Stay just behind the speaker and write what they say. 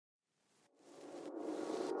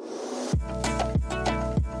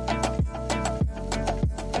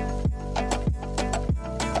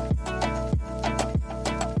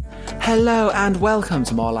Hello and welcome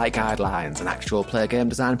to More Like Guidelines, an actual play game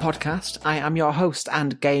design podcast. I am your host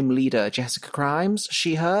and game leader, Jessica Crimes,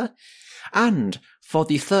 she, her. And for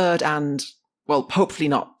the third and, well, hopefully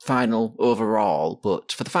not final overall,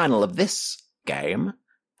 but for the final of this game,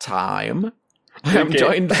 time, I am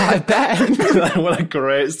joined by Ben. What a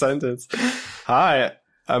great sentence. Hi,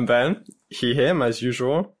 I'm Ben, he, him, as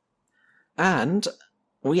usual. And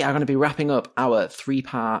we are going to be wrapping up our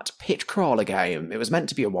 3-part pit crawler game. It was meant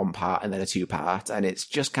to be a 1-part and then a 2-part, and it's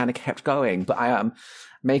just kind of kept going. But I am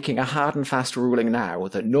making a hard and fast ruling now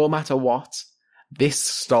that no matter what, this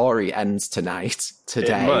story ends today.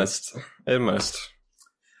 It must.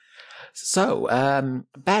 So,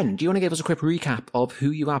 Ben, do you want to give us a quick recap of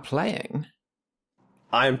who you are playing?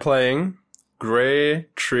 I'm playing Grey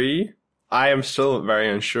Tree. I am still very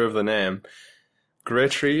unsure of the name. Grey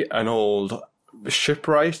Tree, an old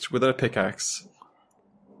shipwright with a pickaxe.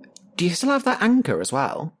 Do you still have that anchor as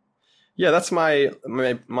well? Yeah, that's my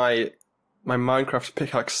Minecraft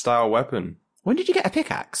pickaxe style weapon. When did you get a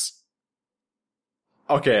pickaxe?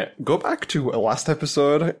 Okay, go back to last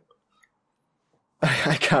episode.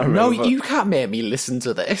 I can't remember. No, you can't make me listen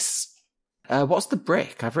to this. What's the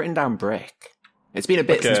brick? I've written down brick. It's been a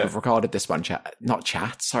bit since we've recorded this one,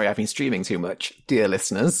 Sorry, I've been streaming too much, dear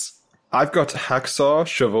listeners. I've got hacksaw,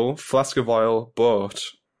 shovel, flask of oil, boat.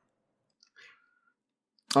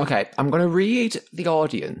 Okay, I'm going to read the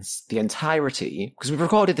audience the entirety, because we've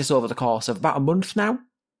recorded this over the course of about a month now.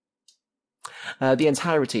 The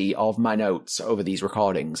entirety of my notes over these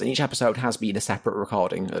recordings, and each episode has been a separate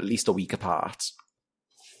recording, at least a week apart.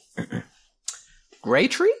 Grey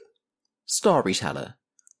Tree? Storyteller.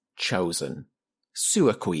 Chosen.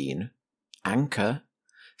 Sewer Queen. Anchor.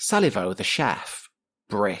 Salivo the Chef.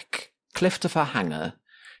 Brick. Cliftofer Hanger.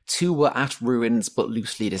 2 were at ruins but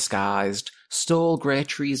loosely disguised. Stole Grey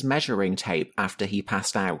Tree's measuring tape after he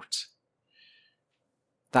passed out.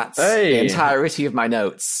 That's the entirety of my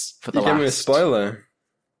notes for the last... You gave me a spoiler.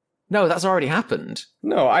 No, that's already happened.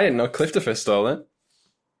 No, I didn't know Cliftofer stole it.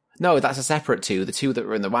 No, that's a separate 2, the 2 that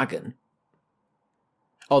were in the wagon.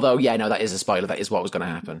 Although, yeah, no, that is a spoiler. That is what was going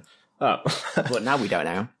to happen. Oh. But now we don't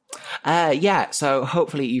know. Yeah, so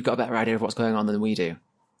hopefully you've got a better idea of what's going on than we do.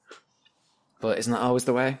 But isn't that always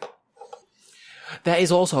the way? There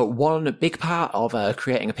is also one big part of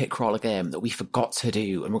creating a pit crawler game that we forgot to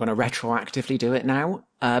do, and we're going to retroactively do it now.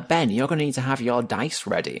 Ben, you're going to need to have your dice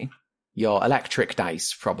ready. Your electric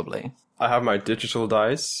dice, probably. I have my digital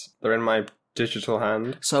dice. They're in my digital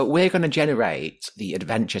hand. So we're going to generate the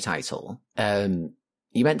adventure title. You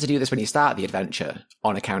meant to do this when you start the adventure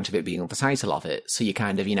on account of it being the title of it. So you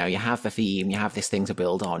kind of, you have the theme, you have this thing to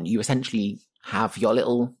build on. You essentially have your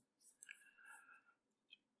little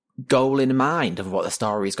goal in mind of what the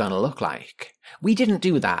story is going to look like. We didn't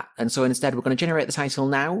do that, and so instead we're going to generate the title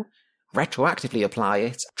now, retroactively apply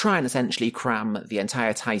it, try and essentially cram the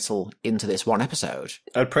entire title into this one episode.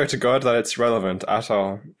 I'd pray to God that it's relevant at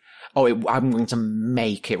all. Oh, I'm going to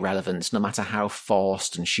make it relevant, no matter how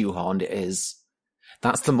forced and shoehorned it is.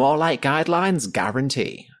 That's the More Like Guidelines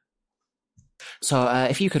guarantee. So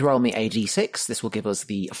if you could roll me a d6, this will give us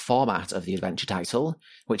the format of the adventure title,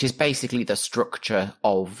 which is basically the structure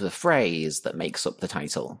of the phrase that makes up the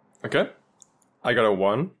title. Okay. I got a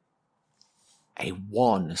 1. A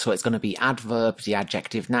 1. So it's going to be adverb, the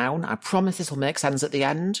adjective, noun. I promise this will make sense at the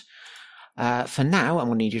end. For now, I'm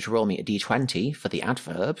going to need you to roll me a d20 for the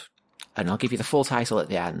adverb, and I'll give you the full title at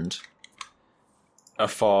the end. A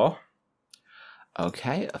 4.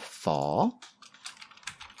 Okay, a 4.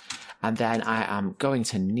 And then I am going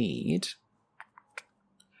to need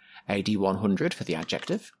a D100 for the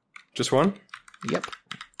adjective. Just 1? Yep.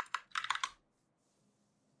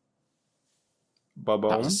 Ba-boom.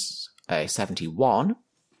 That's a 71.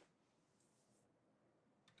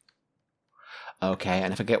 Okay,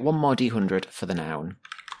 and if I get one more D100 for the noun.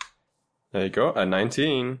 There you go, a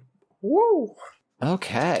 19. Woo!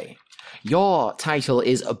 Okay. Your title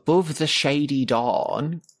is Above the Shady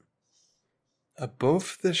Dawn.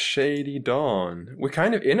 Above the shady dawn. We're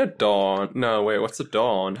kind of in a dawn. No, wait, what's a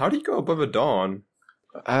dawn? How do you go above a dawn?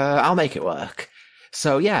 I'll make it work.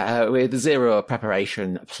 So yeah, with zero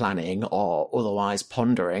preparation, planning, or otherwise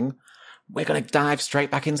pondering, we're going to dive straight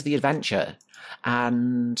back into the adventure.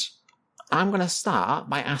 And I'm going to start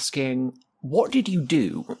by asking, what did you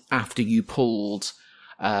do after you pulled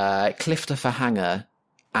Cliftofer Hanger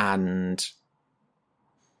and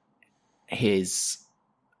his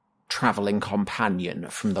travelling companion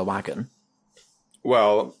from the wagon?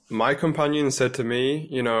 Well, my companion said to me,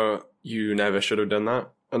 you never should have done that.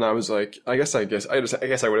 And I was like, I guess I would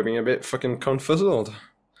have been a bit fucking confuzzled.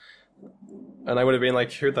 And I would have been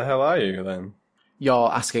like, who the hell are you then?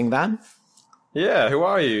 You're asking them? Yeah, who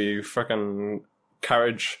are you, you fucking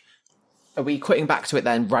carriage? Are we quitting back to it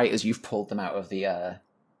then, right as you've pulled them out of the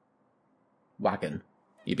wagon?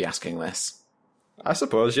 You'd be asking this. I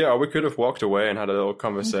suppose, yeah, or we could have walked away and had a little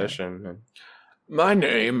conversation. Okay. My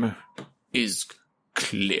name is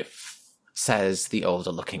Cliff, says the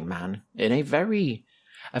older-looking man, in a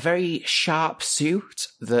very sharp suit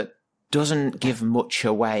that doesn't give much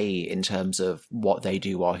away in terms of what they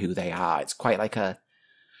do or who they are. It's quite like a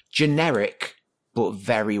generic but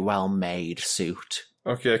very well-made suit.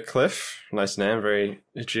 Okay, Cliff. Nice name, very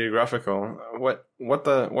geographical. What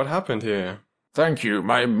happened here? Thank you.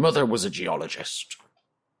 My mother was a geologist.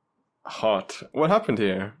 Hot. What happened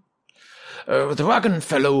here? The wagon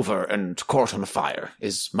fell over and caught on fire,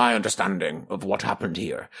 is my understanding of what happened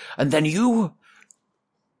here. And then you...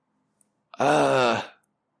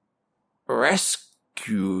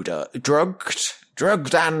 rescued us.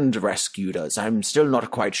 Drugged and rescued us. I'm still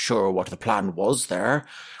not quite sure what the plan was there.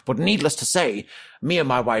 But needless to say, me and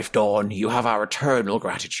my wife Dawn, you have our eternal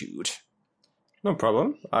gratitude. No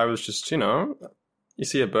problem. I was just, you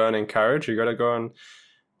see a burning carriage, you gotta go and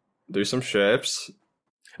do some shapes.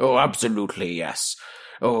 Oh, absolutely, yes.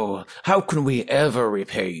 Oh, how can we ever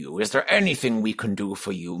repay you? Is there anything we can do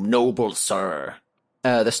for you, noble sir?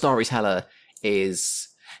 The storyteller is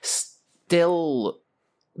still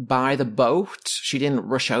by the boat. She didn't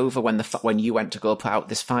rush over when you went to go put out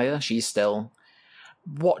this fire. She's still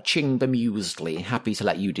watching bemusedly, happy to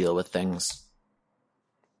let you deal with things.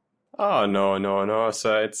 Oh, no.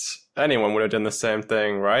 So anyone would have done the same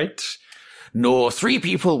thing, right? No, 3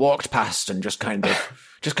 people walked past and just kind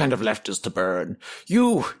of left us to burn.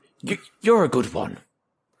 You're a good one.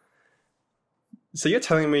 So you're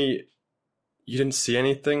telling me you didn't see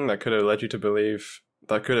anything that could have led you to believe,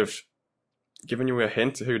 that could have given you a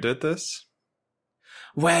hint who did this?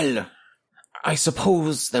 Well, I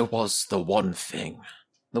suppose there was the one thing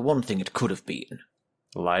it could have been.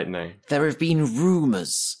 Lightning. There have been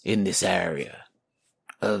rumours in this area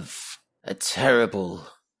of a terrible,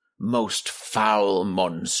 most foul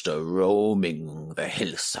monster roaming the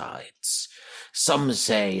hillsides. Some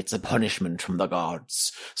say it's a punishment from the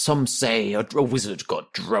gods. Some say a wizard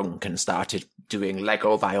got drunk and started doing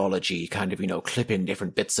Lego biology, kind of, clipping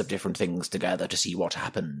different bits of different things together to see what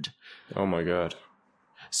happened. Oh my god.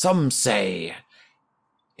 Some say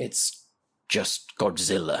it's just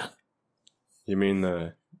Godzilla. You mean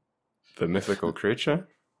the mythical creature?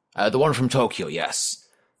 The one from Tokyo, yes.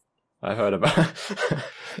 I heard about.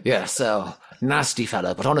 Yes, nasty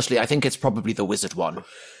fella, but honestly, I think it's probably the wizard one.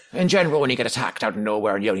 In general, when you get attacked out of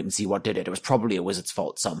nowhere and you don't even see what did it, it was probably a wizard's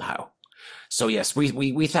fault somehow. So yes,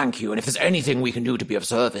 we thank you, and if there's anything we can do to be of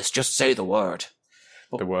service, just say the word.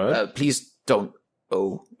 The word? Please don't...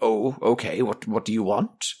 Oh, okay, what do you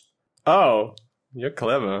want? Oh, you're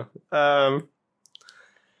clever.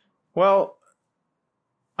 Well,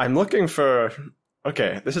 I'm looking for...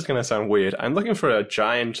 Okay, this is going to sound weird. I'm looking for a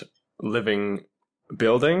giant living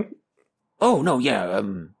building. Oh, no, yeah,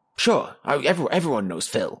 sure. Everyone knows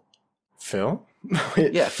Phil. Phil?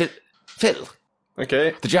 Yeah, Phil.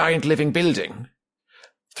 Okay. The giant living building.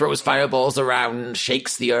 Throws fireballs around,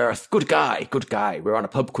 shakes the earth. Good guy. We're on a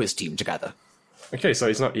pub quiz team together. Okay, so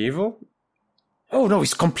he's not evil? Oh, no,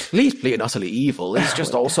 he's completely and utterly evil. He's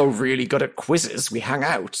just also really good at quizzes. We hang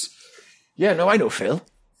out. Yeah, no, I know Phil.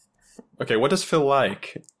 Okay, what does Phil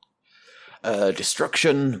like?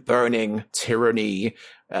 Destruction, burning, tyranny,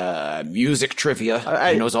 music trivia.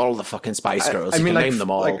 He knows all the fucking Spice Girls. He can name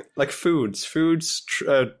them all. Like foods,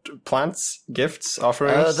 plants, gifts,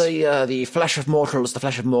 offerings. The flesh of mortals, and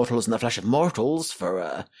the flesh of mortals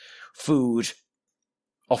for food,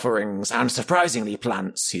 offerings, and surprisingly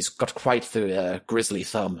plants. He's got quite the grisly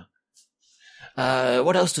thumb.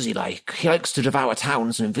 What else does he like? He likes to devour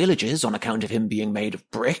towns and villages on account of him being made of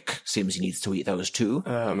brick. Seems he needs to eat those too.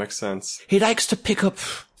 Makes sense. He likes to pick up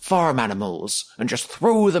farm animals and just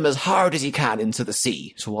throw them as hard as he can into the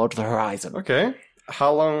sea toward the horizon. Okay.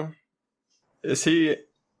 How long... Is he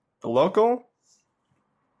local?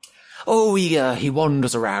 Oh, he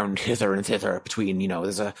wanders around hither and thither between,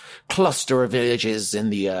 there's a cluster of villages in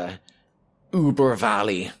the Uber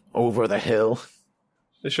Valley over the hill.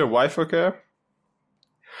 Is your wife okay?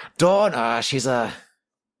 Dawn, she's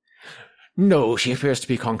No, she appears to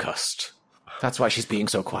be concussed. That's why she's being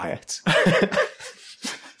so quiet.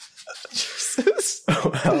 Jesus.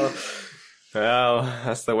 Well,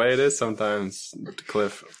 that's the way it is sometimes,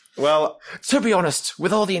 Cliff. Well... To be honest,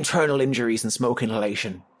 with all the internal injuries and smoke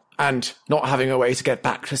inhalation, and not having a way to get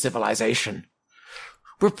back to civilization,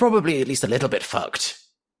 we're probably at least a little bit fucked.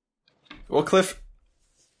 Well, Cliff,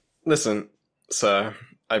 listen, sir,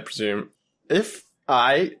 I presume, if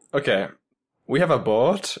Okay. We have a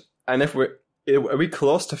boat, and are we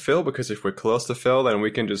close to Phil? Because if we're close to Phil, then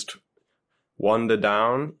we can just wander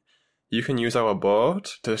down. You can use our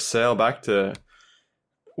boat to sail back to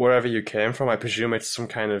wherever you came from. I presume it's some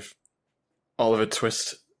kind of Oliver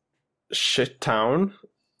Twist shit town.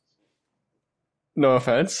 No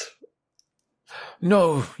offense.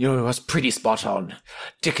 No, you was pretty spot on.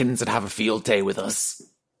 Dickens would have a field day with us.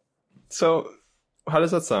 So, how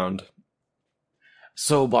does that sound?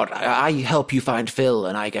 So what, I help you find Phil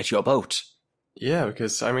and I get your boat? Yeah,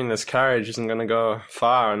 because, I mean, this carriage isn't going to go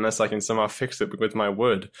far unless I can somehow fix it with my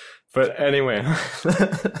wood. But anyway,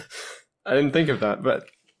 I didn't think of that, but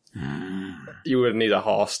you would need a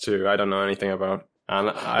horse too. I don't know anything about.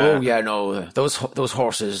 And yeah, no, those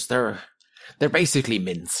horses, they're basically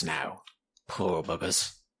mints now. Poor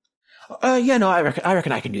buggers. Yeah, no, I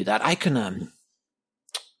reckon I can do that. I can,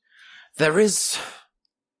 there is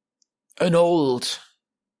an old,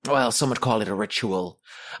 well, some would call it a ritual.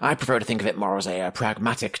 I prefer to think of it more as a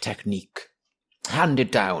pragmatic technique,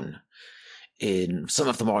 handed down in some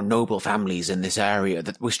of the more noble families in this area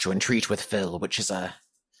that wish to entreat with Phil, which is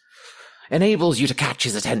enables you to catch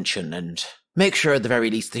his attention and make sure at the very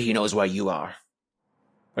least that he knows where you are.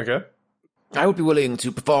 Okay. I would be willing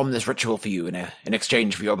to perform this ritual for you in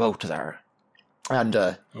exchange for your boat there. And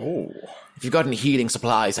if you've got any healing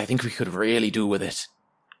supplies, I think we could really do with it.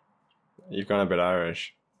 You've gone a bit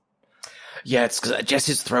Irish. Yeah, it's because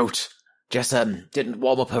Jess's throat. Jess didn't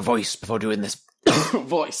warm up her voice before doing this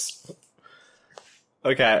voice.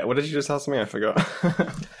 Okay, what did you just ask me? I forgot.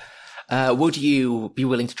 Would you be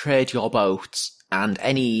willing to trade your boat and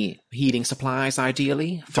any healing supplies,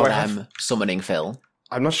 ideally, for summoning Phil?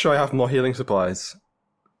 I'm not sure I have more healing supplies.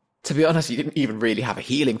 To be honest, you didn't even really have a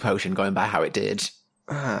healing potion going by how it did.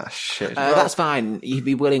 Ah, shit. That's fine. You'd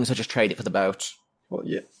be willing to just trade it for the boat. Well,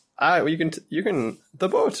 yeah. You can. The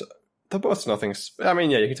boat's nothing. I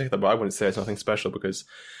mean, yeah, you can take the boat. I wouldn't say it's nothing special because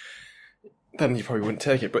then you probably wouldn't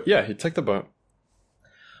take it. But yeah, you'd take the boat.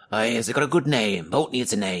 Has it got a good name? Boat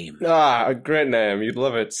needs a name. Ah, a great name. You'd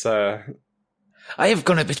love it, sir. I have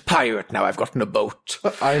gone a bit pirate now I've gotten a boat.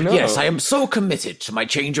 I know. Yes, I am so committed to my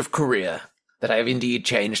change of career that I have indeed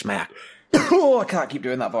changed my act. Oh, I can't keep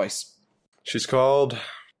doing that voice. She's called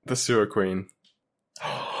the Sewer Queen.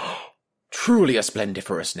 Truly a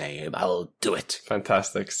splendiferous name. I'll do it.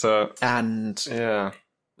 Fantastic. So, and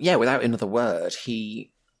yeah, without another word,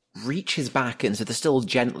 he reaches back into the still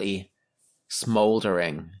gently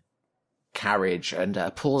smouldering carriage and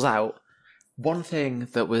pulls out one thing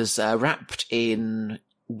that was wrapped in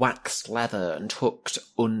waxed leather and tucked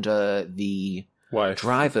under the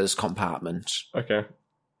driver's compartment. Okay.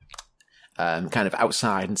 Kind of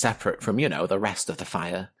outside and separate from, the rest of the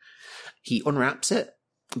fire. He unwraps it,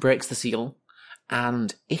 breaks the seal,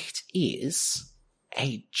 and it is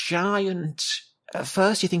a giant... At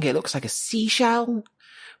first you think it looks like a seashell,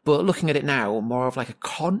 but looking at it now, more of like a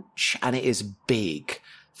conch, and it is big.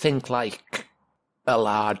 Think like a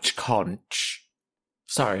large conch.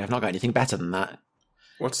 Sorry, I've not got anything better than that.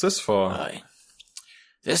 What's this for?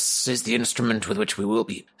 This is the instrument with which we will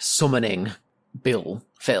be summoning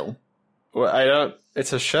Phil. Well,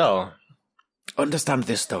 it's a shell. Understand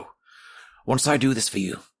this, though. Once I do this for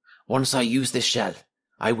you, once I use this shell,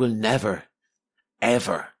 I will never,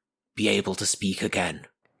 ever be able to speak again.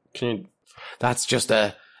 That's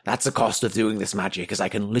a cost of doing this magic, as I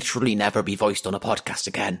can literally never be voiced on a podcast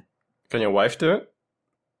again. Can your wife do it?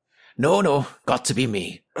 No, got to be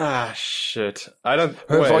me. Ah, shit. Her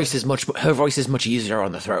voice is much easier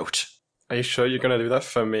on the throat. Are you sure you're going to do that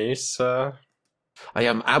for me, sir? I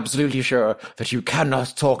am absolutely sure that you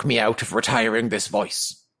cannot talk me out of retiring this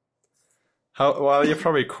voice. Well, you're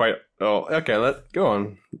probably quite... Oh, okay, go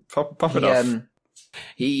on. Pop it off.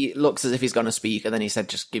 He looks as if he's going to speak, and then he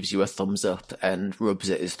just gives you a thumbs up and rubs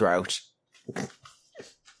at his throat.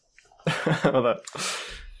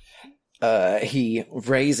 He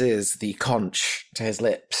raises the conch to his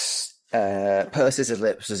lips, purses his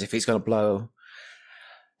lips as if he's going to blow,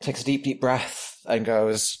 takes a deep breath, and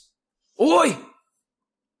goes, Oi!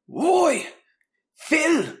 Oi!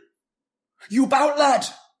 Phil! You bout, lad!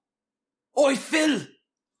 Oi, Phil!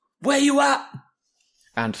 Where you at?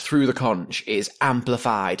 And through the conch is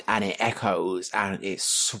amplified, and it echoes, and it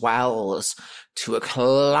swells to a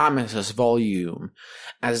calamitous volume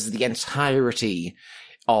as the entirety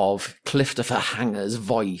of Cliftofer Hanger's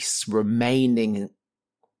voice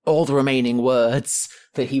all the remaining words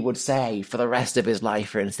that he would say for the rest of his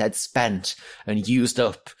life are instead spent and used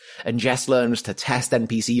up, and Jess learns to test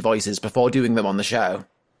NPC voices before doing them on the show.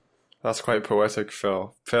 That's quite poetic,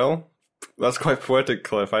 Phil. Phil? That's quite poetic,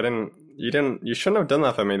 Cliff. You shouldn't have done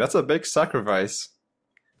that for me. That's a big sacrifice.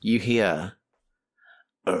 You hear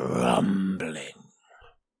a rumbling,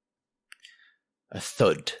 a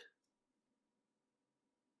thud,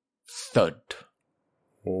 thud,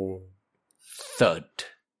 thud,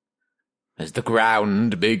 as the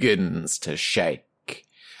ground begins to shake.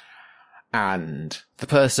 And the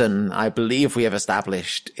person I believe we have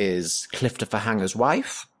established is Clifton Hanger's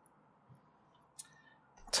wife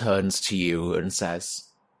turns to you and says,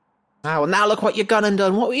 "Oh, well, now look what you've gone and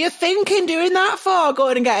done. What were you thinking doing that for?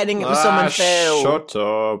 Going and getting it with someone, Phil." Shut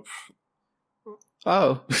up.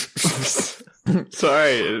 Oh.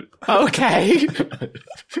 Sorry. Okay.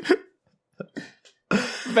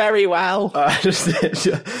 Very well. I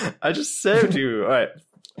just saved you. All right.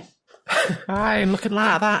 Aye, looking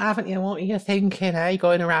like that, haven't you? What are you thinking, eh?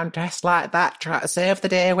 Going around dressed like that, trying to save the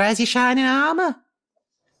day. Where's your shining armour?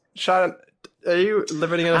 Are you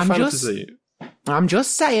living in a fantasy? I'm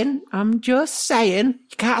just saying.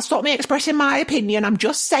 You can't stop me expressing my opinion. I'm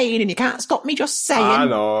just saying, and you can't stop me just saying.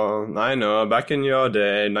 I know. Back in your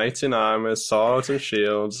day, knights in armour, swords and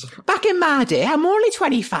shields. Back in my day, I'm only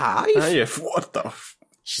 25. What the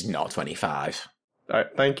She's not 25. All right,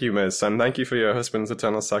 thank you, Miss, and thank you for your husband's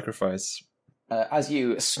eternal sacrifice. As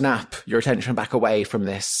you snap your attention back away from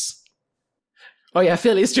this... Oh yeah,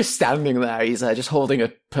 Phil is just standing there. He's just holding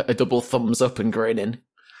a double thumbs up and grinning.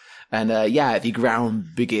 And the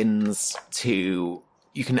ground begins to...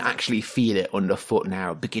 You can actually feel it underfoot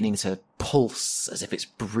now, beginning to pulse as if it's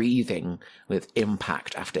breathing with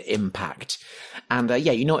impact after impact. And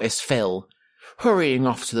you notice Phil hurrying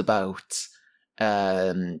off to the boat.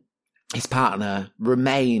 His partner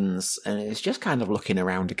remains and is just kind of looking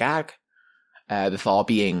around a gag before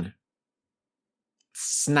being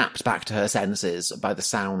snapped back to her senses by the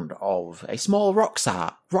sound of a small rock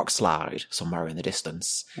slide somewhere in the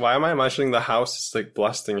distance. Why am I imagining the house is like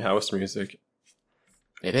blasting house music?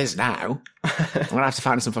 It is now. I'm gonna have to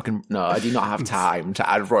find some fucking... No, I do not have time to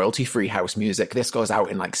add royalty-free house music. This goes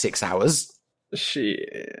out in like 6 hours.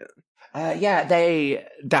 Shit. They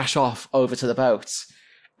dash off over to the boat.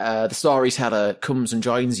 The storyteller comes and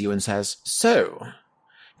joins you and says, "So,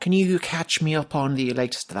 can you catch me up on the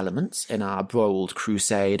latest developments in our bold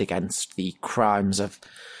crusade against the crimes of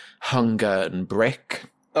hunger and brick?"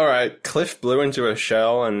 Alright, Cliff blew into a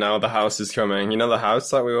shell and now the house is coming. You know the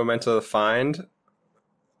house that we were meant to find?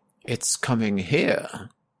 It's coming here.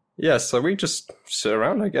 Yeah, so we just sit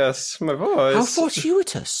around, I guess. My voice. How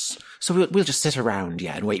fortuitous. So we'll just sit around,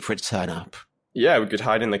 and wait for it to turn up. Yeah, we could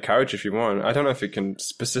hide in the couch if you want. I don't know if it can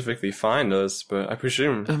specifically find us, but I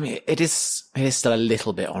presume. I mean, it is still a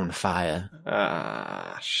little bit on fire.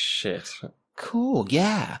 Ah, shit. Cool,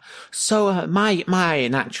 yeah. So, my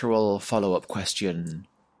natural follow-up question,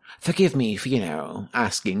 forgive me for,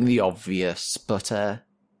 asking the obvious, but,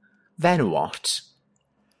 then what?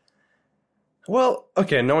 Well,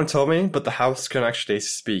 okay, no one told me, but the house can actually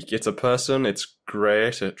speak. It's a person, it's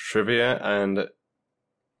great at trivia, and...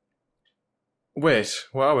 Wait,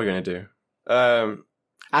 what are we going to do?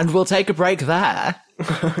 And we'll take a break there.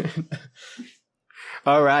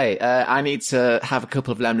 All right, I need to have a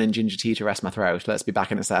couple of lemon and ginger tea to rest my throat. Let's be back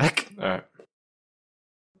in a sec. All right.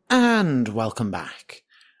 And welcome back.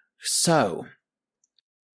 So,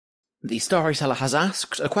 the storyteller has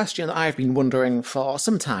asked a question that I've been wondering for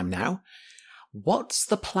some time now. What's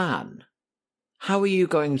the plan? How are you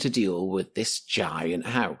going to deal with this giant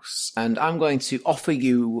house? And I'm going to offer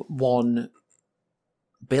you one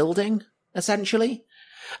building, essentially.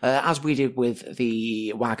 As we did with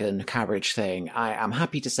the wagon carriage thing, I am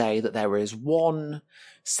happy to say that there is one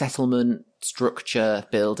settlement, structure,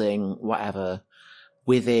 building, whatever,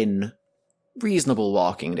 within reasonable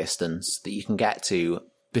walking distance that you can get to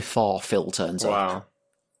before Phil turns up. Wow.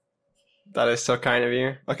 That is so kind of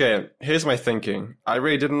you. Okay, here's my thinking. I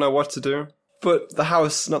really didn't know what to do. But the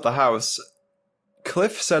house, not the house.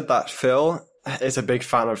 Cliff said that Phil is a big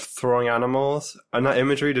fan of throwing animals, and that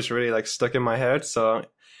imagery just really stuck in my head. So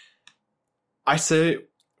I say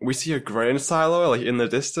we see a grain silo in the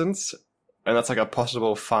distance, and that's a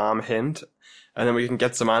possible farm hint, and then we can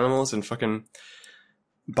get some animals and fucking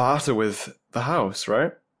barter with the house,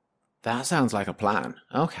 right? That sounds like a plan.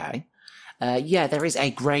 Okay. There is a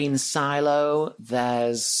grain silo.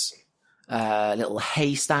 There's little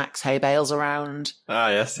haystacks, hay bales around. Ah,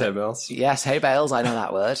 yes, hay bales. Yes, hay bales, I know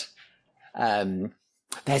that word.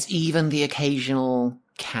 There's even the occasional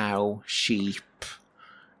cow, sheep,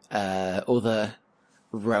 other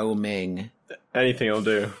roaming... Anything will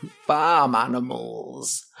do. Farm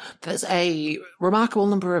animals. There's a remarkable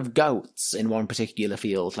number of goats in one particular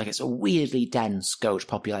field. It's a weirdly dense goat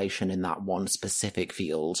population in that one specific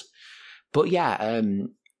field. But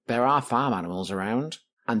There are farm animals around,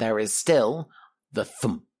 and there is still the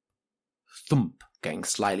thump, thump, getting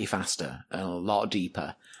slightly faster and a lot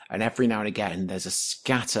deeper. And every now and again, there's a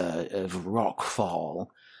scatter of rock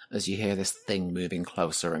fall as you hear this thing moving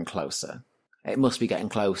closer and closer. It must be getting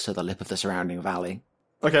close to the lip of the surrounding valley.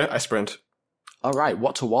 Okay, I sprint. All right,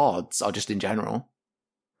 what towards, or just in general?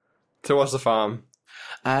 Towards the farm.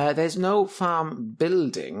 There's no farm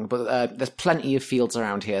building, but there's plenty of fields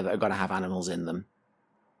around here that are going to have animals in them.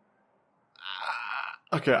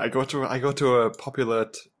 Okay, I go to a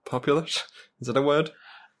populate. Is that a word?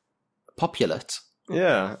 Populate?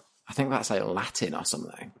 Yeah. I think that's like Latin or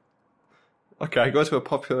something. Okay, I go to a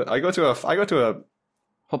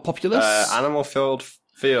What, populous? animal-filled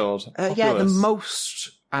field. Yeah, the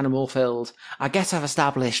most animal-filled. I guess I've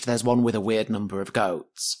established there's one with a weird number of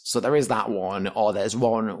goats. So there is that one, or there's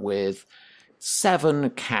one with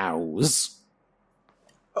 7 cows.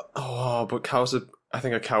 Oh, but cows are... I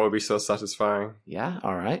think a cow would be so satisfying. Yeah,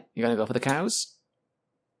 all right. You're going to go for the cows?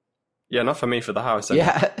 Yeah, not for me, for the house.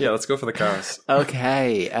 Yeah. Yeah, let's go for the cows.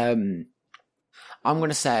 Okay. I'm going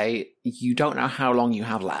to say you don't know how long you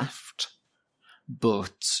have left,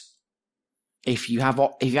 but if you have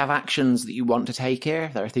actions that you want to take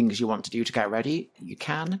here, there are things you want to do to get ready, you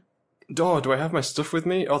can. Oh, do I have my stuff with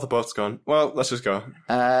me? Oh, the boat's gone. Well, let's just go.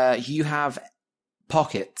 You have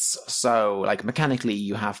pockets, so like mechanically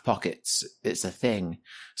you have pockets. It's a thing.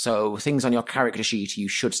 So things on your character sheet you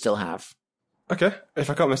should still have. Okay, if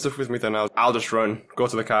I got my stuff with me, then I'll just run. Go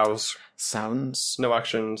to the cows. Sounds No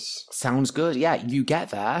actions. good. Yeah, you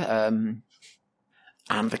get there,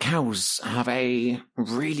 and the cows have a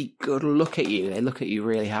really good look at you. They look at you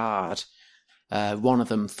really hard. One of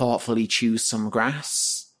them thoughtfully chews some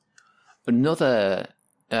grass. Another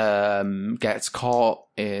gets caught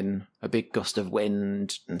in a big gust of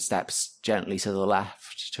wind and steps gently to the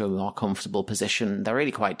left to a more comfortable position. They're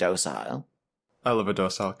really quite docile. I love a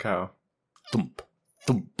docile cow. Thump,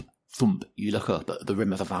 thump, thump. You look up at the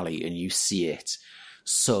rim of the valley and you see it.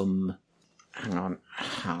 Hang on,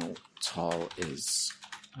 how tall is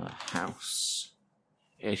a house?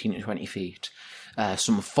 18 to 20 feet.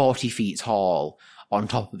 Some 40 feet tall, on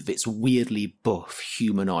top of its weirdly buff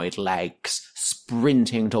humanoid legs,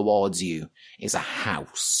 sprinting towards you, is a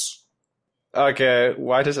house. Okay,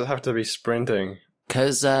 why does it have to be sprinting?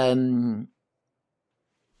 Because,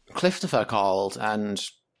 Cliftofer called, and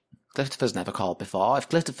Cliftofer's never called before. If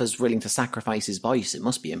Cliftofer's willing to sacrifice his voice, it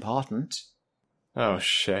must be important. Oh,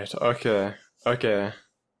 shit. Okay. I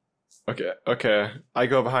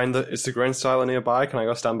go behind it. Is the grain silo nearby? Can I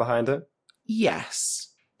go stand behind it? Yes.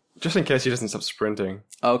 Just in case he doesn't stop sprinting.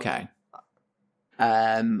 Okay.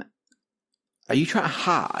 Are you trying to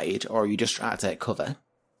hide, or are you just trying to take cover?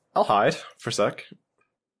 I'll hide for a sec.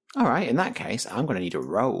 Alright, in that case, I'm going to need a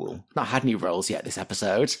roll. Not had any rolls yet this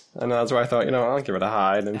episode. And that's why I thought, I'll give it a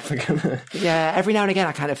hide. And Yeah, every now and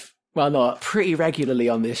again pretty regularly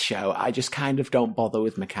on this show, I just kind of don't bother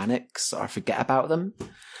with mechanics, or forget about them.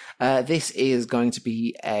 This is going to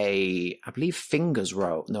be I believe fingers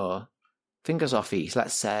roll. No, fingers or feet.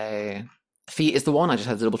 Let's say feet is the one. I just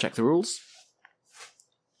had to double check the rules.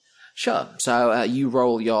 Sure. So you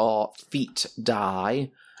roll your feet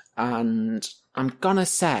die, and I'm gonna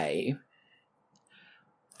say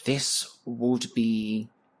this would be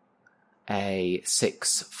a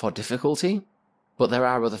 6 for difficulty, but there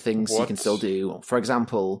are other things you can still do. For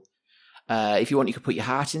example, if you want, you could put your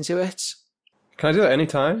heart into it. Can I do that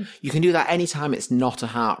anytime? You can do that anytime it's not a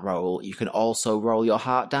heart roll. You can also roll your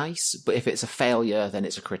heart dice, but if it's a failure, then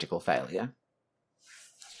it's a critical failure.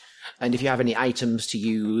 And if you have any items to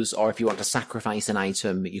use, or if you want to sacrifice an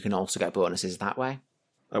item, you can also get bonuses that way.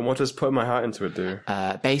 And what does putting my heart into it do?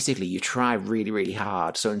 Basically, you try really, really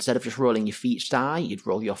hard. So instead of just rolling your feet die, you'd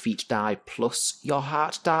roll your feet die plus your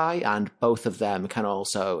heart die, and both of them can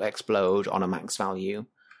also explode on a max value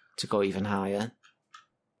to go even higher.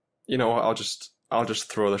 You know what? I'll just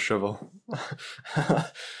throw the shovel.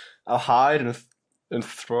 I'll hide and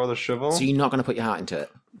throw the shovel. So you're not going to put your heart into it.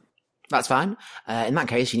 That's fine. In that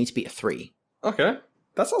case, you need to beat a 3. Okay,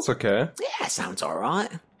 that sounds okay. Yeah, sounds all right.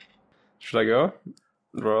 Should I go?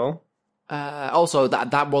 Roll. Also,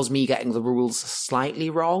 that was me getting the rules slightly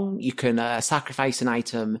wrong. You can sacrifice an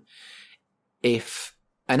item if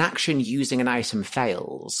an action using an item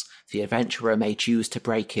fails. The adventurer may choose to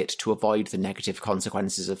break it to avoid the negative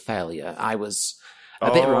consequences of failure. I was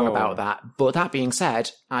a bit wrong about that. But that being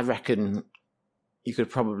said, I reckon you could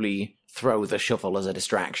probably throw the shovel as a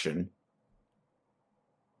distraction.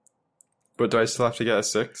 But do I still have to get a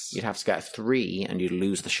 6? You'd have to get a 3 and you'd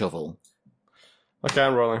lose the shovel. Okay,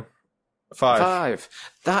 I'm rolling. 5.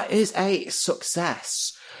 That is a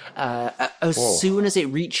success. As soon as it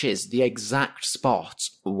reaches the exact spot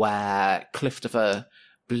where Cliftofer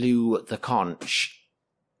blew the conch,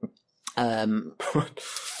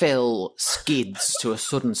 Phil skids to a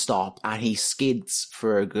sudden stop, and he skids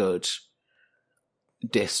for a good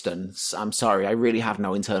distance. I'm sorry, I really have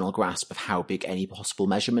no internal grasp of how big any possible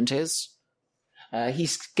measurement is. He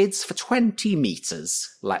skids for 20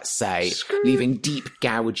 meters, let's say, leaving deep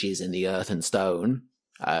gouges in the earth and stone,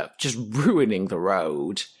 just ruining the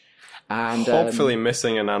road. And hopefully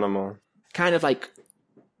missing an animal. Kind of like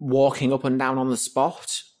walking up and down on the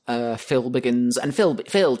spot, Phil begins... And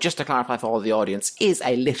Phil, just to clarify for all the audience, is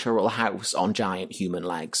a literal house on giant human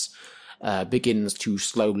legs. Begins to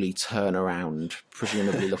slowly turn around,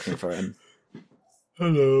 presumably looking for him.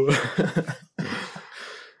 Hello.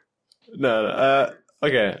 No.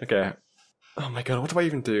 Okay. Oh my god, what do I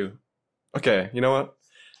even do? Okay, you know what?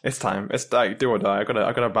 It's time. It's like do or die. I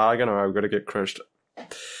got a bargain, or I've got to get crushed.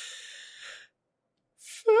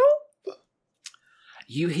 Phil?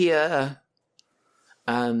 You hear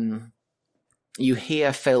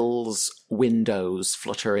Phil's windows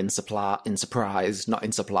flutter in surprise, not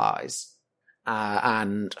in supplies.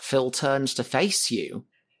 And Phil turns to face you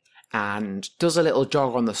and does a little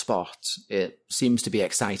jog on the spot. It seems to be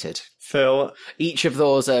excited. Phil, each of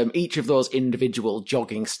those individual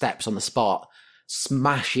jogging steps on the spot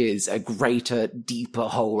smashes a greater, deeper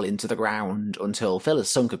hole into the ground until Phil has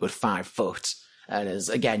sunk a good 5 foot and has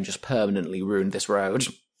again just permanently ruined this road.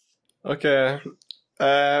 Okay.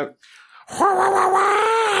 No,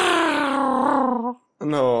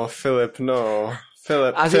 Philip, no.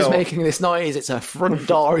 Philip, As Phil. he's making this noise, its a front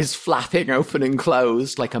door is flapping open and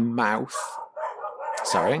closed like a mouth.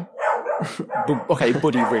 Sorry. Okay,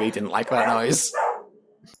 Buddy really didn't like that noise.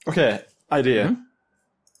 Okay, idea. Mm-hmm.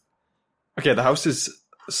 Okay, the house is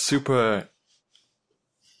super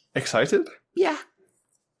excited. Yeah.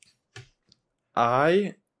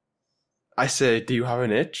 I say, do you have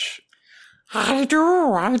an itch? I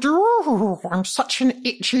do. I'm such an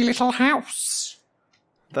itchy little house.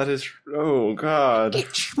 That is... Oh, God.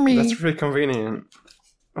 Itch me. That's pretty convenient.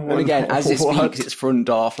 And again, as it speaks, its front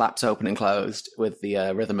door flaps open and closed with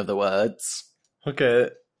the rhythm of the words. Okay.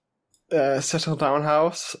 Settle down,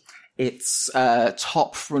 house. Its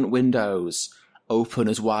top front windows open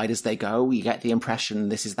as wide as they go. You get the impression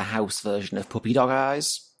this is the house version of Puppy Dog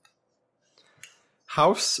Eyes.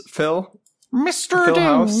 House, Phil? Mr. Phil Ding.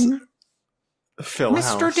 House? Phil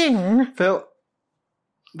Mr. House. Ding. Phil.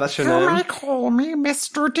 That's your Phil name? may call me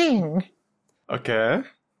Mr. Ding. Okay.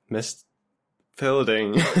 Miss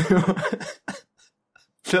Fielding.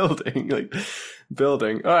 Fielding, like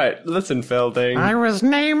building. Alright, listen, Fielding. I was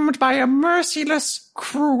named by a merciless,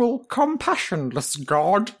 cruel, compassionless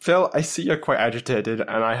god. Phil, I see you're quite agitated,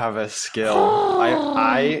 and I have a skill.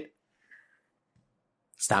 I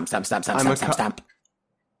Stamp.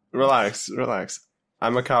 Relax.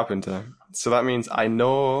 I'm a carpenter. So that means I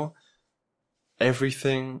know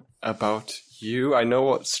everything about you. I know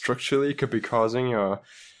what structurally could be causing your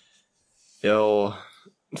ill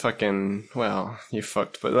fucking... Well, you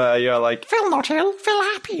fucked, but you're like... Phil not ill, Phil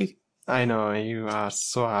happy. I know, you are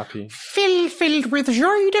so happy. Phil filled with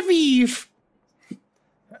joie de vivre.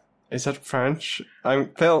 Is that French?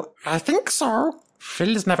 Phil... I think so.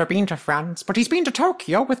 Phil's never been to France, but he's been to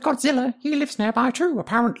Tokyo with Godzilla. He lives nearby too,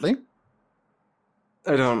 apparently.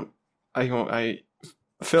 Phil...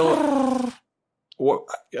 What?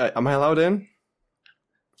 Am I allowed in?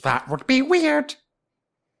 That would be weird.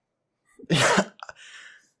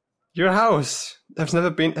 Your house. Has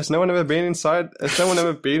no one ever been inside? Has no one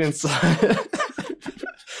ever been inside?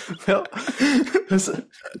 Phil,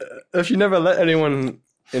 have you never let anyone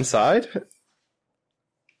inside?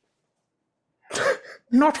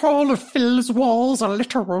 Not all of Phil's walls are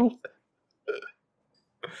literal.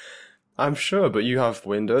 I'm sure, but you have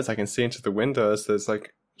windows. I can see into the windows. There's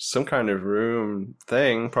like some kind of room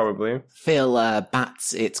thing, probably. Phil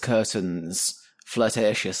bats its curtains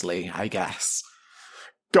flirtatiously, I guess.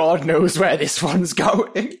 God knows where this one's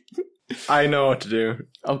going. I know what to do.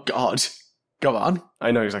 Oh, God. Go on.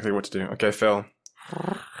 I know exactly what to do. Okay, Phil.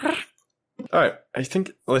 Alright,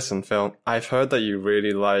 listen, Phil, I've heard that you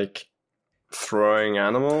really like throwing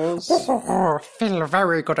animals. Oh, Phil,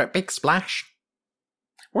 very good at Big Splash.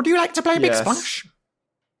 Would you like to play Big Splash?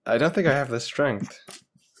 I don't think I have the strength.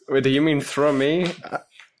 Wait, do you mean throw me?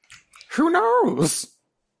 Who knows?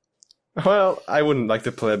 Well, I wouldn't like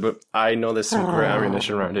to play, but I know there's some great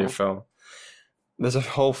ammunition around here, Phil. There's a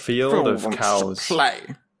whole field of cows. To play.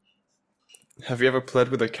 Have you ever played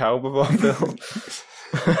with a cow before, Phil?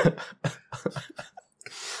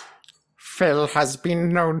 Phil has been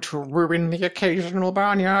known to ruin the occasional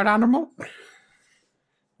barnyard animal.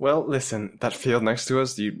 Well, listen, that field next to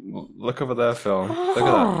us, you look over there, Phil. Look at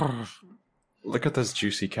that. Look at those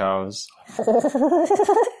juicy cows.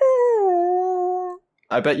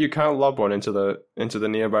 I bet you can't lob one into the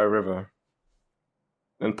nearby river.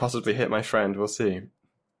 And possibly hit my friend, we'll see.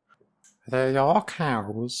 They're your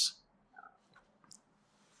cows.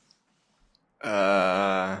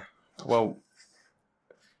 Well,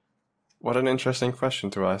 what an interesting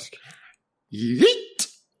question to ask. Yeet!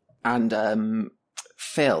 And,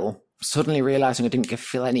 Phil, suddenly realising I didn't give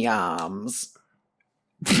Phil any arms,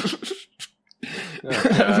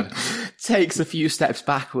 takes a few steps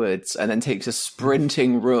backwards and then takes a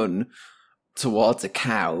sprinting run towards a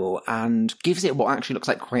cow and gives it what actually looks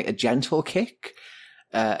like quite a gentle kick.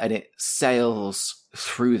 And it sails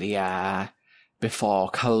through the air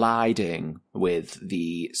before colliding with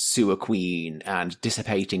the sewer queen and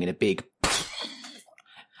dissipating in a big...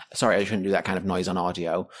 Sorry, I shouldn't do that kind of noise on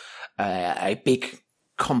audio. A big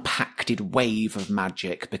compacted wave of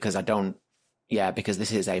magic because because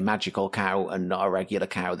this is a magical cow and not a regular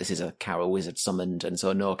cow. This is a cow a wizard summoned, and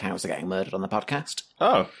so no cows are getting murdered on the podcast.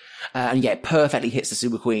 Oh. And it perfectly hits the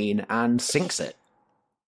sewer queen and sinks it.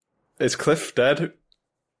 Is Cliff dead?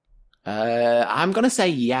 I'm going to say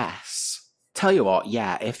yes. Tell you what,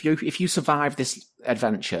 yeah, if you survive this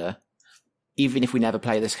adventure, even if we never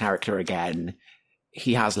play this character again,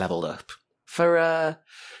 he has leveled up. For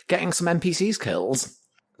getting some NPCs kills.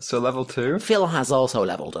 So level 2? Phil has also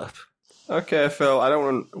leveled up. Okay, Phil,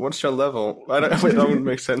 what's your level? Wait, that wouldn't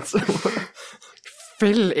make sense.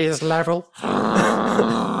 Phil is level.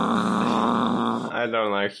 I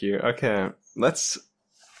don't like you. Okay, let's...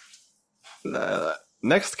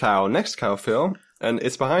 Next cow, Phil. And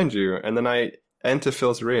it's behind you, and then I enter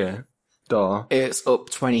Phil's rear door. It's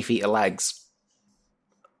up 20 feet of legs.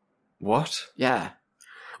 What? Yeah.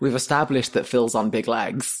 We've established that Phil's on big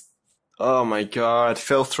legs. Oh my god.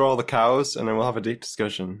 Phil, throw all the cows, and then we'll have a deep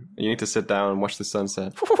discussion. You need to sit down and watch the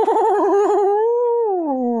sunset.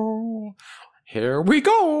 Here we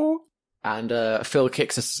go! And Phil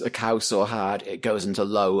kicks a cow so hard it goes into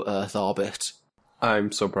low Earth orbit.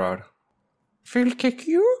 I'm so proud. Phil kick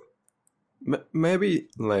you? Maybe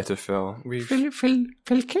later, Phil.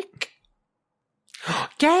 Phil kick.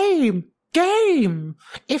 Game!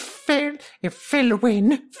 If Phil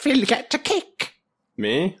win, Phil get to kick.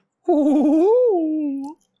 Me?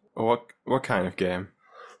 Ooh. What kind of game?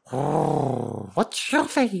 Oh, what's your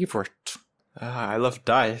favourite? I love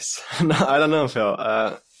dice. No, I don't know, Phil.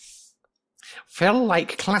 Phil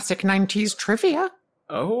like classic 90s trivia.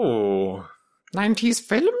 Oh. 90s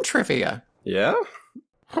film trivia. Yeah?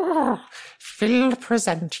 Phil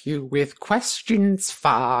present you with questions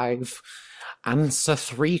 5. Answer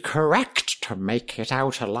 3 correct to make it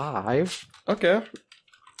out alive. Okay.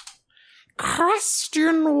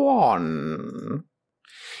 Question 1.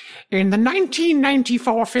 In the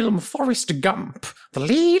 1994 film Forrest Gump, the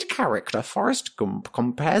lead character, Forrest Gump,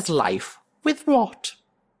 compares life with what?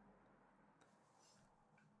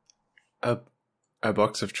 A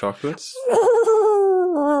box of chocolates?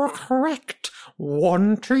 Correct.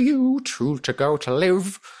 1 to you, 2 to go to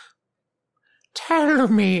live. Tell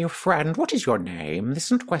me, friend, what is your name? This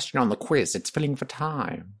isn't a question on the quiz, it's filling for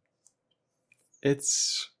time.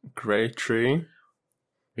 It's Grey Tree.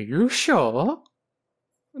 Are you sure?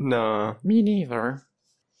 No. Me neither.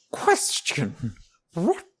 Question.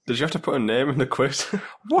 What? Did you have to put a name in the quiz?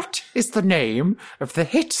 What is the name of the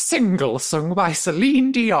hit single sung by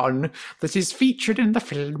Celine Dion that is featured in the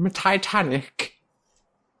film Titanic?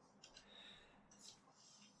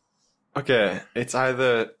 Okay, it's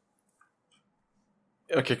either...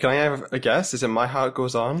 Okay, can I have a guess? Is it My Heart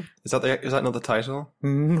Goes On? Is that not the title?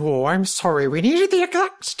 No, I'm sorry. We needed the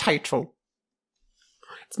exact title.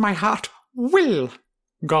 It's My Heart Will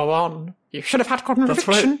Go On. You should have had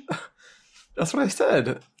conviction. That's what I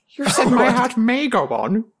said. You said My Heart May Go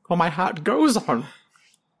On, or My Heart Goes On.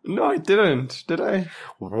 No, I didn't. Did I?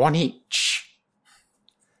 1 each.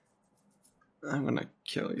 I'm gonna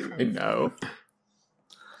kill you. I know.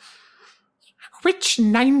 Which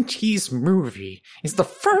 90s movie is the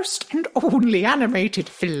first and only animated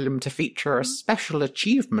film to feature a Special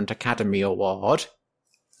Achievement Academy Award?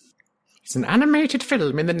 It's an animated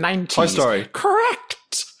film in the 90s. Toy Story.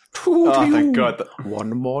 Correct! 2 to you. Thank God. 1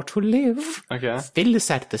 more to live. Okay. Phil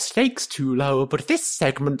set the stakes too low, but this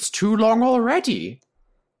segment's too long already.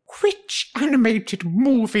 Which animated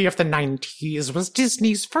movie of the 90s was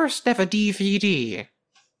Disney's first ever DVD?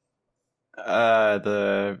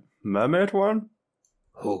 The mermaid one?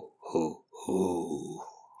 Ho, ho, ho.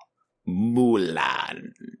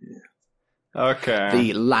 Mulan. Okay.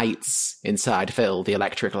 The lights inside Phil, the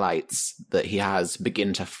electric lights that he has,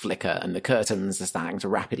 begin to flicker, and the curtains are starting to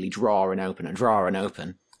rapidly draw and open and draw and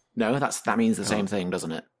open. No, that means the same thing,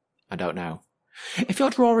 doesn't it? I don't know. If you're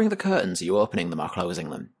drawing the curtains, are you opening them or closing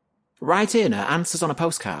them? Write in answers on a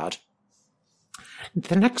postcard.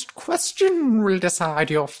 The next question will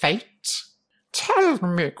decide your fate. Tell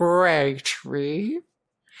me, Grey Tree,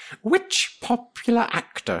 which popular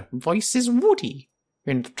actor voices Woody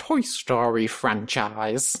in the Toy Story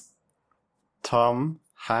franchise? Tom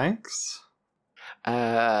Hanks?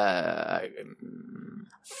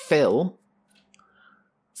 Phil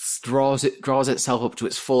draws itself up to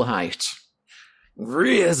its full height,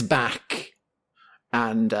 rears back,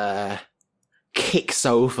 and kicks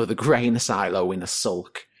over the grain silo in a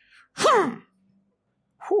sulk. Whew,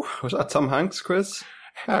 was that a Tom Hanks quiz?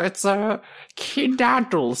 It's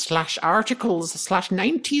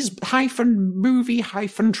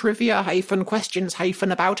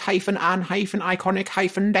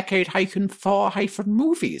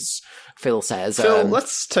Phil says. Phil,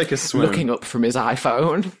 let's take a swim. Looking up from his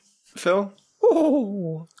iPhone. Phil?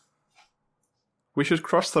 Oh. We should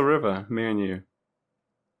cross the river, me and you.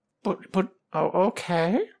 But,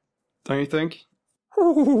 okay. Don't you think?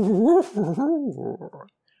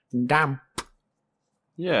 Damn.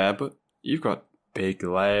 Yeah, but you've got big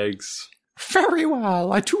legs. Very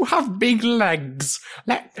well, I do have big legs.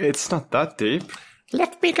 It's not that deep.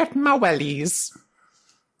 Let me get my wellies.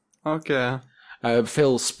 Okay.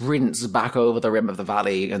 Phil sprints back over the rim of the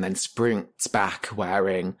valley and then sprints back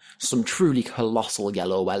wearing some truly colossal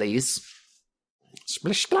yellow wellies.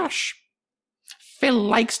 Splish splash. Phil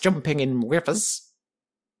likes jumping in rivers.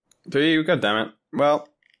 Do you? God damn it. Well,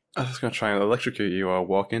 I was going to try and electrocute you or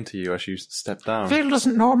walk into you as you step down. Phil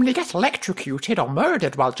doesn't normally get electrocuted or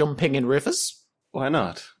murdered while jumping in rivers. Why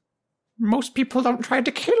not? Most people don't try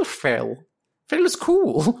to kill Phil. Phil is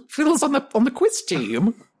cool. Phil's on the quiz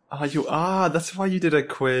team. Oh, you are? That's why you did a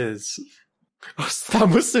quiz. That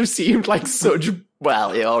must have seemed like such...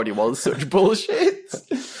 Well, it already was such bullshit.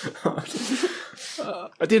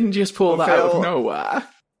 I didn't just pull that out of nowhere.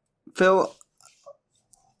 Phil...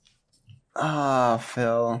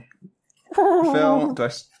 Phil. Phil, do I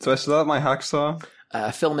still have my hacksaw?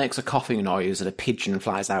 Phil makes a coughing noise and a pigeon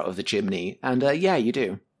flies out of the chimney. And yeah, you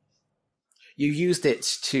do. You used it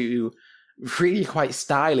to really quite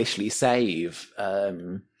stylishly save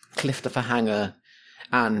Clifftopher Hanger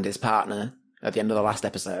and his partner at the end of the last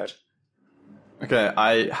episode. Okay,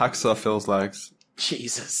 I hacksaw Phil's legs.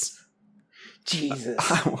 Jesus.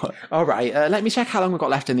 All right, let me check how long we've got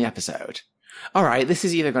left in the episode. All right, this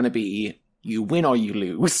is either going to be you win or you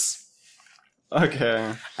lose.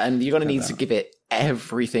 Okay. And you're going to need to give it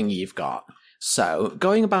everything you've got. So,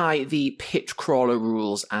 going by the pit crawler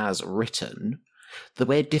rules as written, the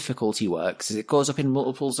way difficulty works is it goes up in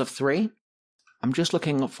multiples of 3. I'm just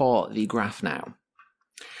looking for the graph now.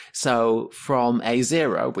 So, from a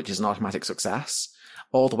 0, which is an automatic success,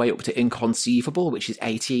 all the way up to inconceivable, which is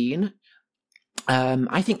 18.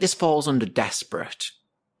 I think this falls under desperate.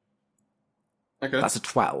 Okay. That's a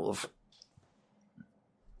 12.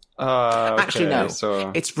 Okay, Actually, no.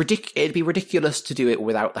 So... It'd be ridiculous to do it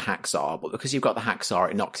without the hacksaw, but because you've got the hacksaw,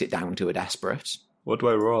 it knocks it down to a desperate. What do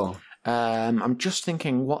I roll? I'm just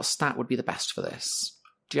thinking what stat would be the best for this.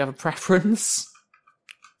 Do you have a preference?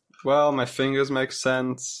 Well, my fingers make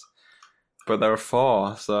sense, but there are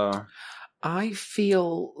 4, so... I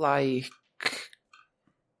feel like...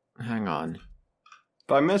 Hang on.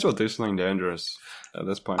 But I may as well do something dangerous at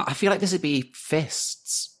this point. I feel like this would be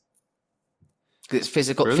fists. It's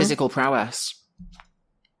Really? physical prowess.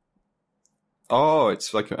 Oh,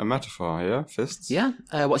 it's like a metaphor, yeah? Fists? Yeah?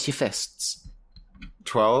 What's your fists?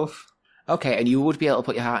 12? Okay, and you would be able to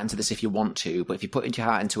put your heart into this if you want to, but if you put your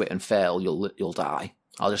heart into it and fail, you'll die.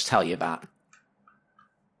 I'll just tell you that.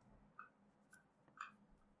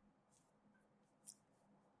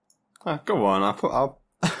 Go on, I'll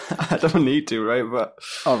I don't need to, right? But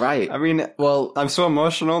all right. I mean, well, I'm so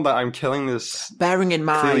emotional that I'm killing this. Bearing in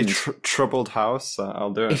mind, clearly troubled house.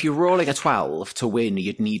 I'll do it. If you're rolling a 12 to win,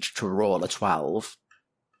 you'd need to roll a 12.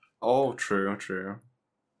 Oh, true.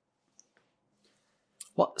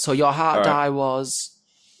 What? So your heart die was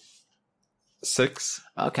 6.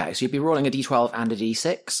 Okay, so you'd be rolling a d12 and a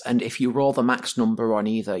d6, and if you roll the max number on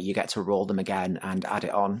either, you get to roll them again and add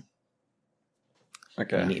it on.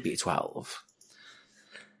 Okay. You need to be a 12.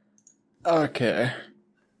 Okay.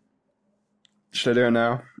 Should I do it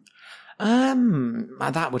now?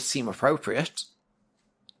 That would seem appropriate.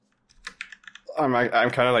 I'm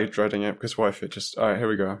kind of like dreading it because what if it just... Alright, here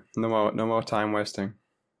we go. No more time wasting.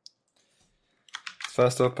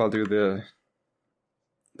 First up, I'll do the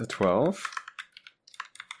 12.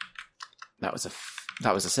 That was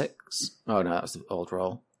a 6. Oh no, that was the old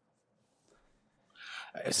roll.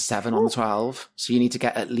 It was a 7 on the 12. So you need to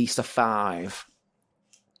get at least a 5.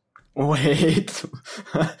 Wait.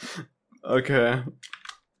 Okay.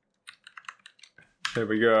 Here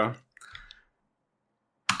we go.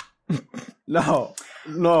 No.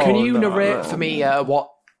 Can you narrate for me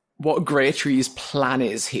what Greytree's plan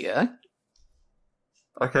is here?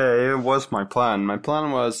 Okay, it was my plan. My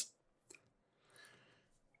plan was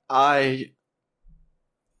I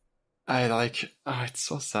like, oh, it's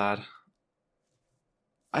so sad.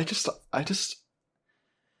 I just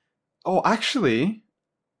oh, actually,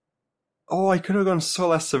 I could have gone so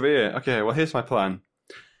less severe. Okay, well, here's my plan.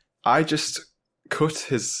 I just cut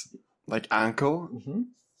his, like, ankle,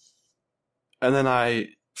 and then I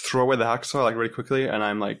throw away the hacksaw, like, really quickly, and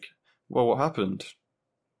I'm like, well, what happened?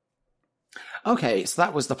 Okay, so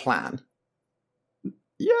that was the plan.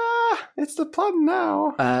 Yeah, it's the plan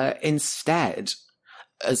now. Instead,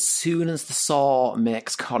 as soon as the saw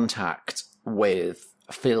makes contact with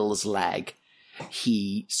Phil's leg,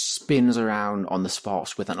 he spins around on the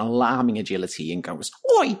spot with an alarming agility and goes,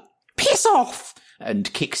 "Oi, piss off!"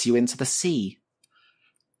 and kicks you into the sea.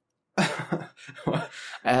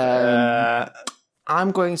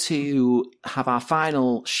 I'm going to have our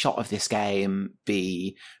final shot of this game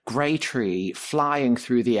be Greytree flying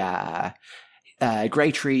through the air.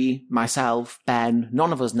 Greytree, myself, Ben,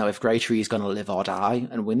 none of us know if Greytree is going to live or die,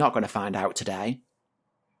 and we're not going to find out today.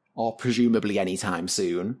 Or presumably anytime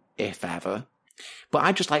soon, if ever. But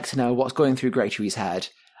I'd just like to know what's going through Greytree's head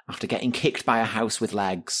after getting kicked by a house with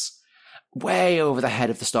legs, way over the head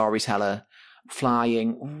of the storyteller,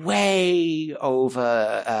 flying way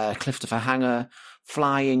over Clifton Hanger,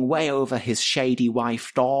 flying way over his shady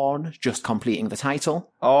wife Dawn, just completing the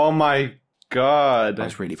title. Oh my god. I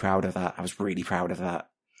was really proud of that.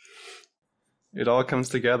 It all comes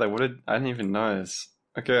together. I didn't even notice.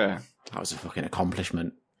 Okay. That was a fucking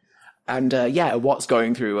accomplishment. And what's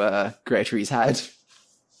going through Greytree's head?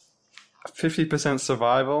 50%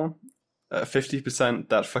 survival, 50%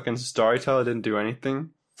 that fucking storyteller didn't do anything.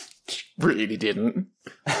 Really didn't.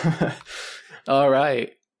 All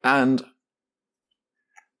right. And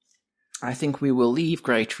I think we will leave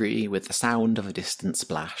Greytree with the sound of a distant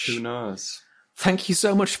splash. Who knows? Thank you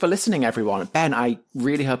so much for listening, everyone. Ben, I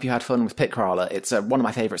really hope you had fun with Pitcrawler. It's one of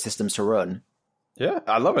my favourite systems to run. Yeah,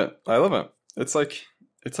 I love it. It's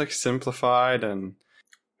like simplified, and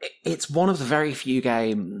it's one of the very few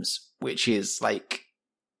games which is like,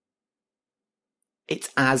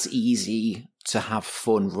 it's as easy to have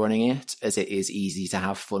fun running it as it is easy to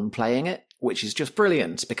have fun playing it, which is just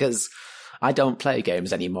brilliant because I don't play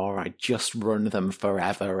games anymore. I just run them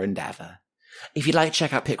forever and ever. If you'd like to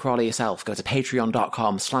check out Pitcrawler yourself, go to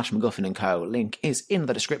patreon.com/MacGuffin & Co. Link is in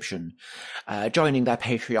the description. Joining their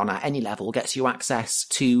Patreon at any level gets you access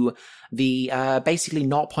to the basically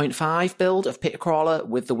 0.5 build of Pitcrawler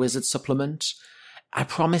with the Wizard supplement. I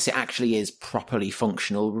promise it actually is properly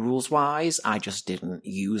functional rules-wise. I just didn't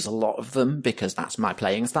use a lot of them because that's my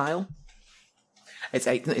playing style. It's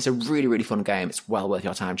a really, really fun game. It's well worth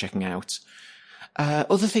your time checking out.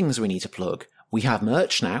 Other things we need to plug. We have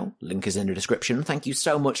merch now. Link is in the description. Thank you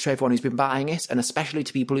so much to everyone who's been buying it, and especially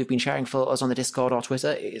to people who've been sharing photos on the Discord or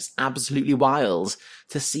Twitter. It is absolutely wild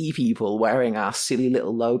to see people wearing our silly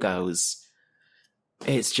little logos.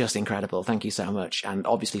 It's just incredible. Thank you so much, and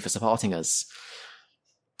obviously for supporting us.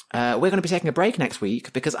 We're going to be taking a break next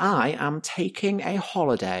week because I am taking a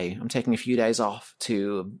holiday. I'm taking a few days off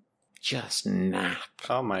to just nap.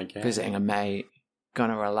 Oh my god. Visiting a mate.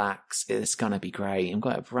 Gonna relax. It's gonna be great. I'm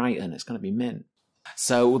going to Brighton. It's gonna be mint.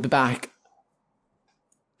 So we'll be back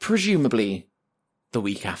presumably the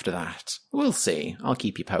week after that. We'll see. I'll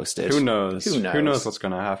keep you posted. Who knows? Who knows what's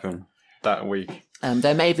going to happen that week?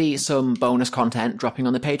 There may be some bonus content dropping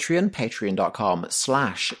on the Patreon.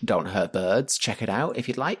 Patreon.com/Don'tHurtBirds. Check it out if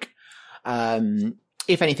you'd like.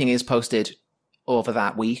 If anything is posted over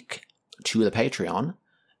that week to the Patreon,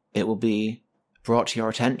 it will be brought to your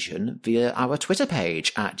attention via our Twitter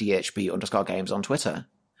page at DHB_games on Twitter.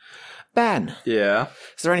 Ben. Yeah?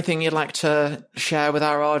 Is there anything you'd like to share with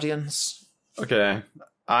our audience? Okay.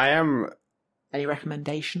 Any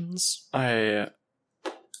recommendations? I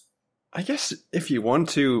guess if you want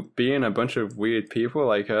to be in a bunch of weird people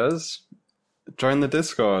like us, join the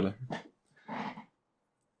Discord.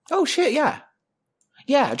 Oh shit, yeah.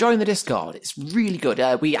 Yeah, join the Discord. It's really good.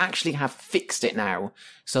 We actually have fixed it now,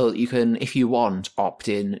 so that you can, if you want, opt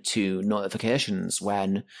in to notifications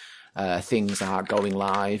when things are going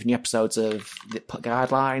live. New episodes of the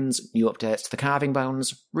Guidelines, new updates to the Carving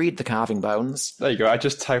Bones. Read the Carving Bones. There you go. I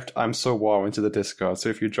just typed "I'm so warm" into the Discord, so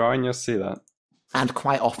if you join, you'll see that. And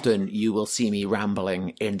quite often you will see me rambling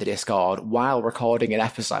in the Discord while recording an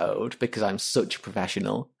episode because I'm such a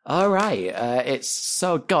professional. All right, it's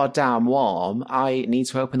so goddamn warm. I need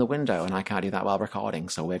to open the window and I can't do that while recording,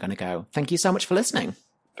 so we're going to go. Thank you so much for listening.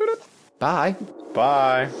 Bye.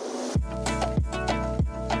 Bye.